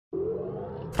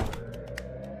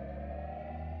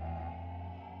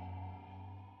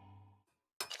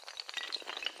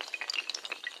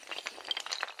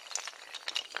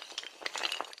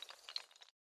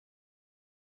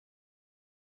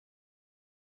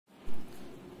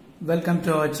Welcome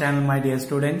to our channel, my dear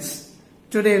students.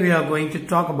 Today we are going to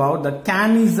talk about the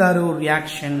Cannizzaro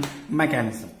reaction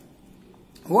mechanism.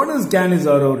 What is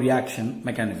Cannizzaro reaction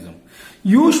mechanism?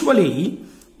 Usually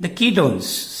the ketones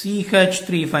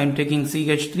CH3, if I am taking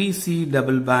CH3, C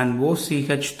double band O,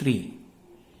 CH3,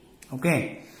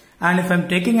 okay, and if I am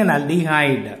taking an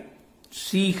aldehyde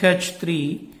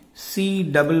CH3, C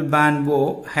double band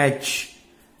O, H,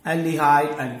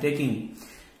 aldehyde I am taking.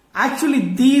 Actually,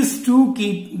 these two,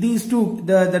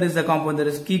 there is a compound, there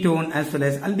is ketone as well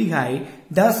as aldehyde,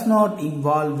 does not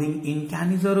involving in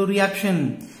Cannizzaro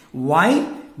reaction. Why?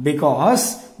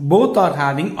 Because both are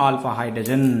having alpha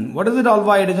hydrogen. What is it, alpha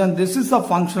hydrogen? This is a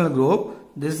functional group.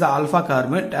 This is the alpha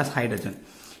carbon, it has hydrogen.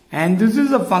 And this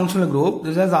is a functional group.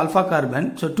 This has alpha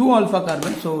carbon. So 2 alpha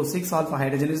carbon, so 6 alpha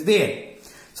hydrogen is there.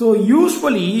 So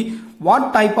usually,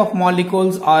 what type of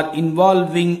molecules are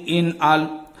involving in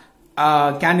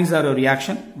Cannizzaro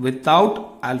reaction?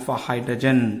 Without alpha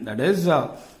hydrogen, that is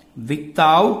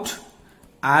without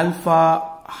alpha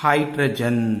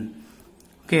hydrogen.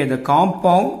 Okay, the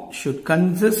compound should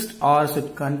consist or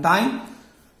should contain,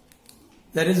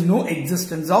 there is no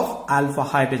existence of alpha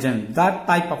hydrogen. That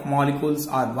type of molecules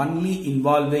are only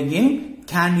involving in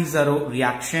Cannizzaro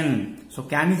reaction. So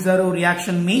Cannizzaro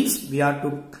reaction means we have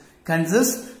to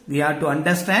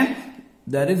understand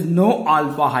there is no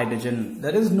alpha hydrogen.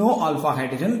 There is no alpha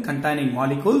hydrogen containing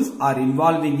molecules are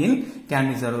involving in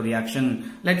Cannizzaro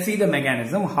reaction. Let's see the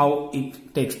mechanism, how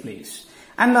it takes place.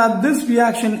 And this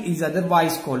reaction is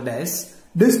otherwise called as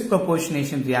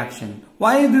disproportionation reaction.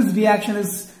 Why this reaction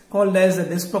is called as a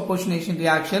disproportionation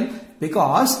reaction?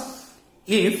 Because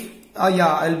if,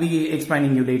 I'll be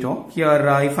explaining you later. Here,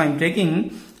 if I'm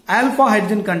taking alpha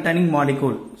hydrogen containing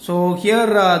molecule. So here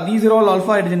these are all alpha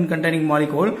hydrogen containing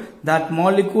molecule. That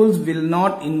molecules will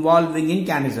not involving in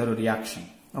Cannizzaro reaction.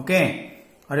 Okay.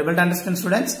 Are you able to understand,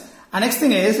 students? And next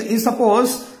thing is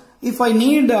suppose if I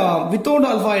need without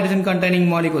alpha hydrogen containing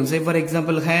molecules, say for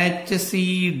example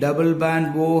HC double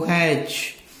band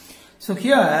OH. So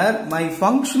here my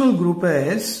functional group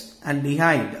is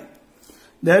aldehyde.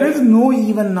 There is no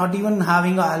not even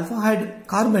having a alpha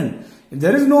carbon. If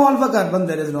there is no alpha carbon,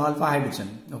 there is no alpha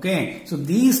hydrogen. Okay. So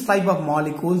these type of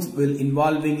molecules will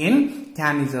involving in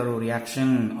Cannizzaro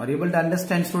reaction. Are you able to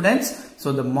understand, students?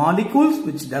 So the molecules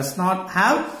which does not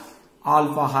have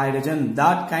alpha hydrogen,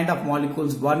 that kind of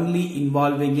molecules only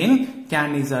involving in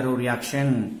Cannizzaro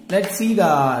reaction. Let's see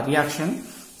the reaction.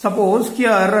 Suppose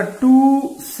here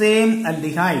 2 same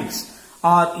aldehydes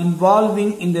are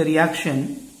involving in the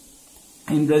reaction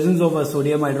in presence of a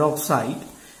sodium hydroxide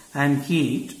and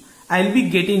heat. I'll be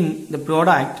getting the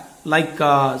product like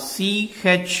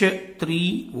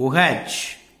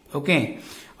CH3OH, okay,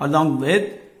 along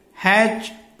with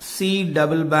HC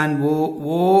double band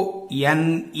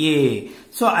ONA.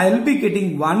 So I'll be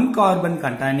getting 1 carbon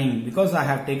containing, because I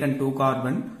have taken 2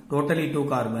 carbon, totally 2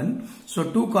 carbon. So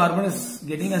 2 carbon is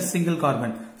getting a single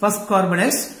carbon. First carbon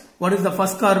is, what is the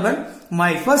first carbon?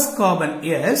 My first carbon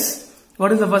is,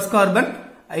 what is the first carbon?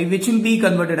 Which will be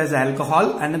converted as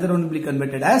alcohol, another one will be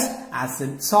converted as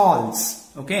acid salts.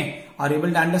 Okay, are you able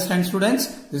to understand, students?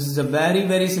 This is a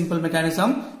very simple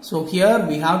mechanism. So here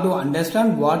we have to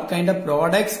understand what kind of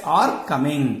products are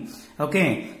coming.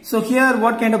 Okay, so here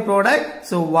what kind of product?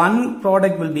 So one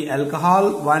product will be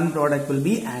alcohol, one product will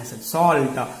be acid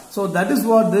salt. So that is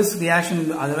what this reaction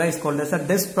will otherwise called as a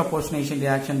disproportionation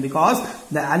reaction, because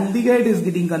the aldehyde is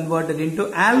getting converted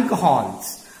into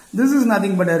alcohols. This is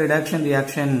nothing but a reduction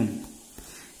reaction.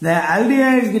 The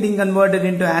aldehyde is getting converted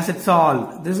into acid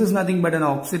salt. This is nothing but an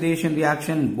oxidation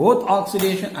reaction. Both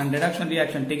oxidation and reduction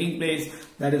reaction taking place.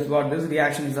 That is what this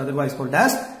reaction is otherwise called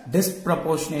as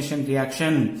disproportionation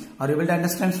reaction. Are you able to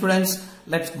understand, students?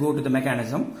 Let's go to the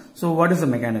mechanism. So what is the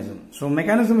mechanism? So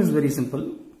mechanism is very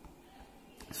simple.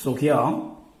 So here,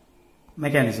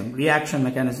 mechanism, reaction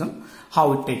mechanism,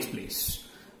 how it takes place.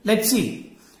 Let's see.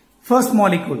 First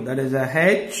molecule, that is a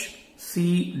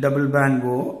HC double band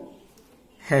O,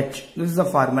 H. This is a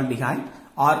formaldehyde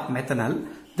or methanol.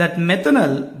 That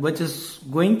methanol, which is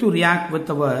going to react with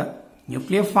our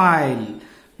nucleophile.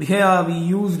 Here we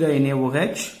used a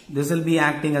NaOH. This will be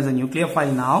acting as a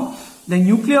nucleophile now. The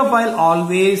nucleophile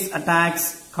always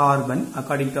attacks carbon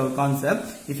according to our concept.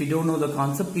 If you don't know the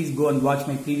concept, please go and watch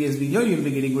my previous video. You will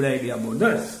be getting a good idea about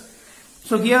this.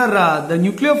 So here the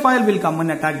nucleophile will come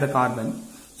and attack the carbon.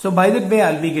 So by that way,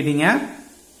 I'll be getting a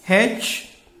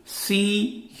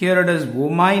HC, here it is O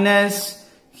minus,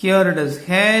 here it is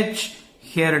H,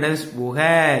 here it is OH.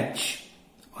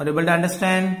 Are you able to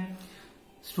understand?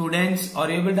 Students,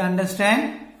 are you able to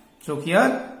understand? So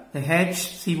here the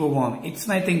HCO bomb, it's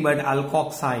nothing but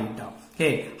alkoxide.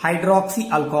 Okay,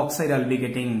 hydroxy alkoxide I'll be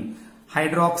getting.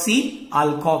 Hydroxy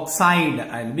alkoxide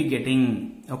I'll be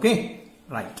getting. Okay,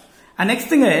 right. And next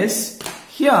thing is,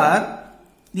 here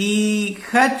the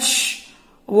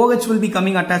OH will be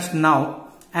coming attached now,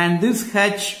 and this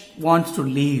H wants to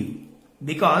leave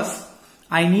because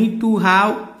I need to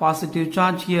have positive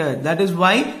charge here. That is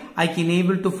why I can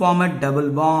able to form a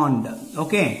double bond.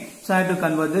 Okay, so I have to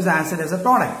convert this acid as a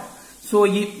product. So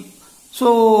it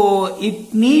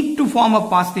need to form a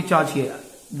positive charge here.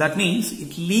 That means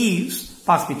it leaves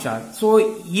positive charge. So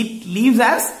it leaves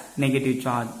as negative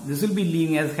charge. This will be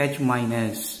leaving as H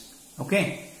minus.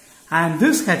 Okay, and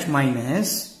this H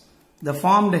minus, the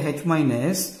formed H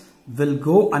minus will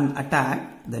go and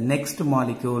attack the next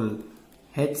molecule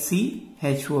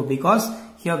HCHO, because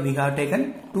here we have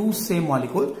taken two same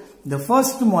molecule. The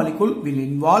first molecule will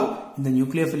involve in the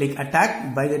nucleophilic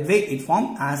attack. By that way, it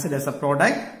forms acid as a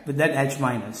product with that H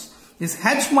minus. This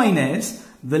H minus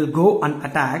will go and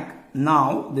attack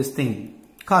now this thing,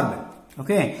 carbon.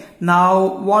 Okay,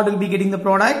 now what will be getting the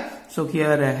product? So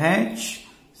here a H,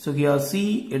 so here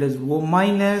C, it is O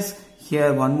minus.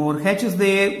 Here one more H is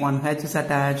there, one H is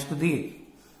attached to there.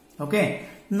 Okay,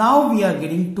 now we are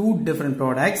getting two different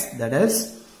products. That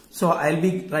is, so I'll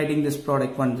be writing this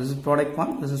product 1. This is product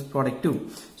 1. This is product 2.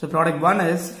 So product 1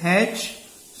 is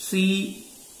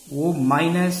HCO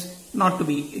minus, not to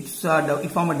be, it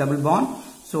form a double bond.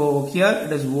 So here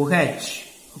it is OH.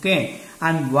 Okay,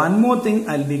 and one more thing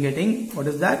I'll be getting. What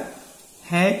is that?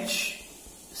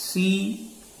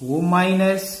 HCO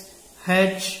minus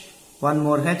H. One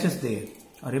more H is there.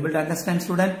 Are you able to understand,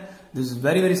 student? This is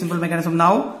very simple mechanism.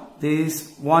 Now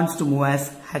this wants to move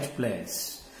as H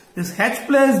plus. This H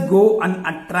plus go and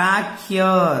attract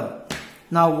here.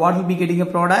 Now what will be getting a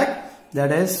product?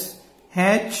 That is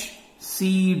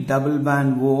HC double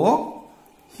band O.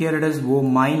 Here it is O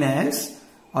minus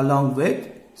along with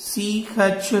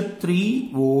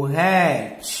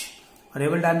CH3OH. Are you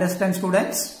able to understand,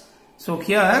 students? So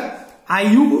here I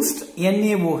used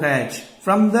NaOH.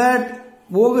 From that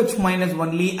OH minus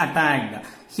only attacked.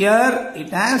 Here it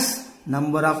has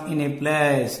number of Na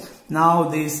plus. Now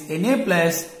this Na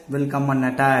plus will come and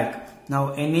attack.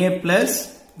 Now Na plus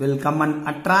will come and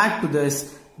attract to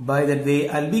this. By that way,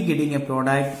 I'll be getting a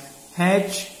product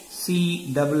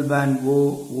HC double band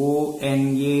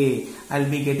ONA. I'll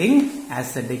be getting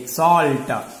acidic salt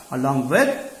along with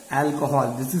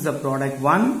alcohol. This is a product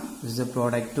 1. This is a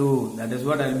product 2. That is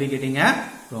what I'll be getting a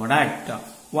product.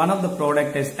 One of the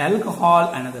product is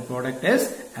alcohol, another product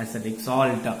is acidic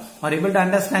salt. Are you able to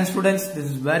understand, students? This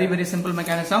is very simple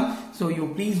mechanism. So you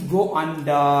please go and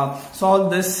solve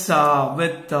this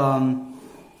with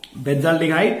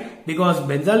benzaldehyde, because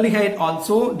benzaldehyde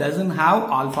also doesn't have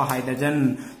alpha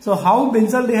hydrogen. So how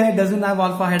benzaldehyde doesn't have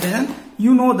alpha hydrogen?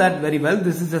 You know that very well.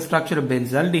 This is the structure of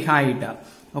benzaldehyde.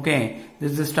 Okay,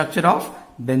 this is the structure of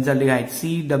benzaldehyde.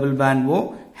 C double band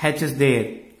O, H is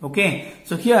there. Okay,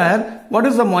 so here what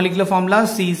is the molecular formula?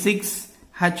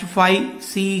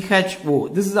 C6H5CHO.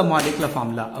 This is the molecular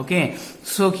formula. Okay,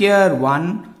 so here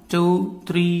 1, 2,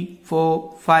 3,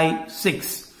 4, 5,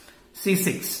 6.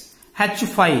 C6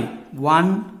 H5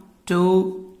 1,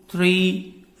 2,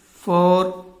 3,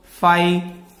 4, 5.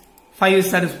 5 is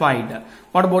satisfied.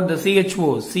 What about the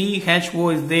CHO? CHO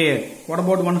is there. What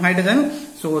about one hydrogen?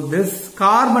 So this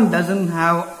carbon doesn't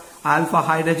have alpha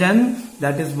hydrogen.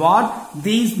 That is what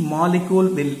these molecule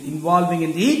will involving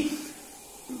in the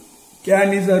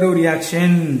Cannizzaro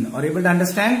reaction. Are you able to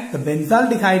understand? The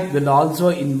benzaldehyde will also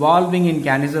involving in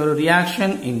Cannizzaro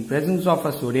reaction in presence of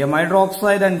a sodium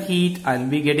hydroxide and heat. I'll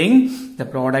be getting the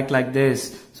product like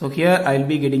this. So here I'll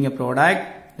be getting a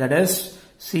product that is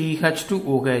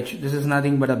CH2OH. This is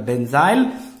nothing but a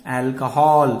benzyl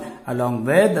alcohol along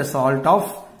with the salt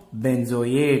of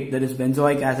benzoate, that is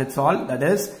benzoic acid salt, that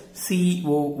is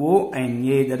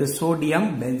COONA, that is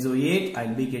sodium benzoate.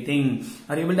 I'll be getting.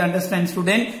 Are you able to understand,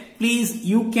 student? Please,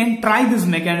 you can try this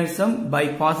mechanism by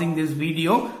pausing this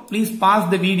video. Please pause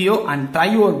the video and try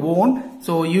your own.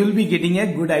 So you will be getting a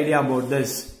good idea about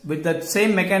this. With that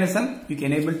same mechanism, you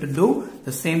can able to do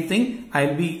the same thing.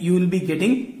 You will be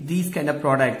getting these kind of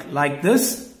product like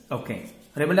this. Okay.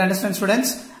 Are you able to understand,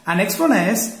 students? And next one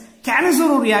is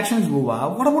Cannizzaro reaction is over.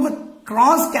 What about the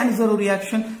cross Cannizzaro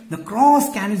reaction? The cross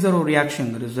Cannizzaro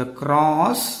reaction. There is a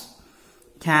cross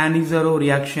Cannizzaro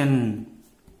reaction.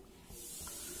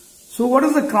 So what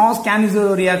is the cross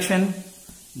Cannizzaro reaction?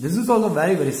 This is also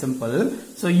very simple.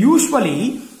 So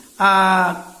usually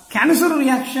Cannizzaro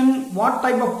reaction, what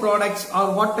type of products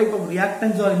or what type of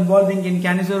reactants are involving in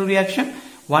Cannizzaro reaction?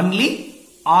 Only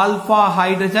alpha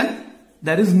hydrogen.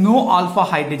 There is no alpha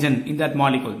hydrogen in that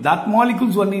molecule. That molecule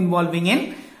is only involving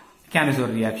in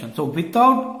Cannizzaro reaction. So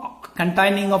without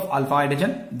containing of alpha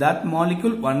hydrogen, that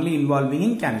molecule only involving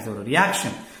in Cannizzaro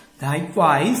reaction.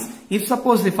 Likewise, if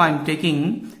I am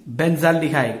taking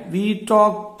benzaldehyde, we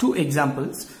talk two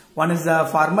examples. One is the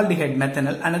formaldehyde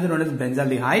methanol, another one is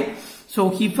benzaldehyde.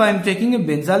 So if I am taking a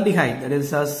benzaldehyde, that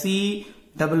is a C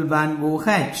double bond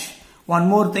OH. One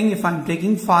more thing, if I am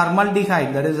taking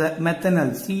formaldehyde, that is a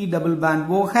methanol, C double bond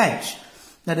OH,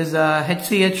 that is a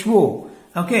HCHO.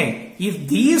 Okay, if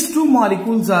these two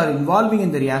molecules are involving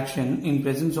in the reaction in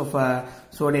presence of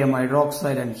sodium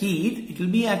hydroxide and heat, it will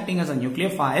be acting as a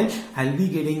nucleophile. I'll be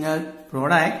getting a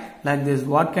product like this.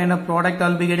 What kind of product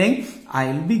I'll be getting?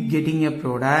 I'll be getting a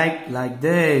product like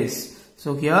this.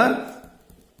 So here,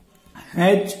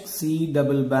 HC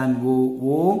double bond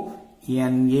OONA.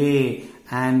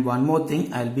 And one more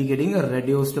thing, I'll be getting a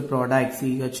reduced product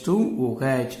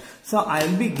CH2OH. So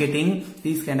I'll be getting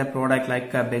these kind of product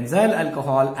like benzyl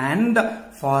alcohol and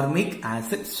formic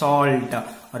acid salt.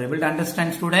 Are able to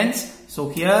understand, students? So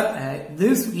here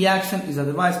this reaction is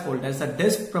otherwise called as a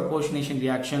disproportionation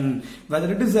reaction.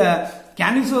 Whether it is a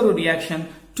Cannizzaro reaction,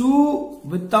 two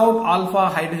without alpha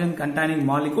hydrogen containing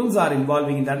molecules are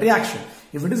involving in that reaction.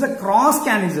 If it is a cross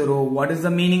Cannizzaro, what is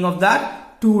the meaning of that?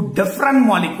 Two different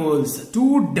molecules,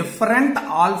 two different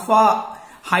alpha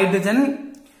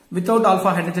hydrogen, without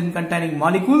alpha hydrogen containing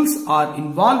molecules are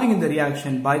involving in the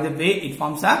reaction. By the way, it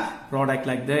forms a product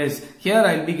like this. Here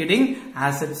I will be getting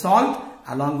acid salt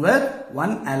along with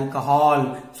one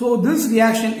alcohol. So this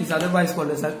reaction is otherwise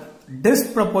called as a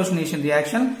disproportionation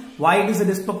reaction. Why it is a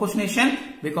disproportionation?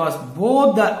 Because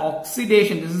both the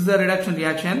oxidation, this is the reduction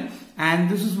reaction,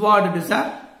 and this is what it is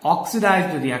a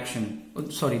oxidized reaction.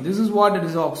 Sorry, this is what it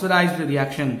is, oxidized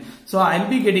reaction. So I'll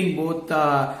be getting both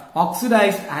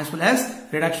oxidized as well as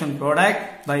reduction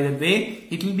product. By the way,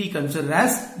 it will be considered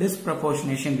as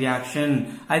disproportionation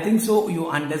reaction. I think so you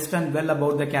understand well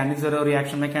about the Cannizzaro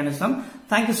reaction mechanism.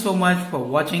 Thank you so much for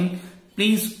watching.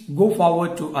 Please go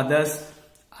forward to others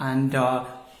and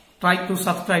try to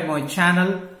subscribe my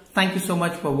channel. Thank you so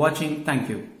much for watching. Thank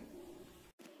you.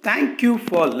 Thank you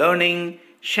for learning.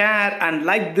 Share and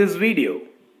like this video.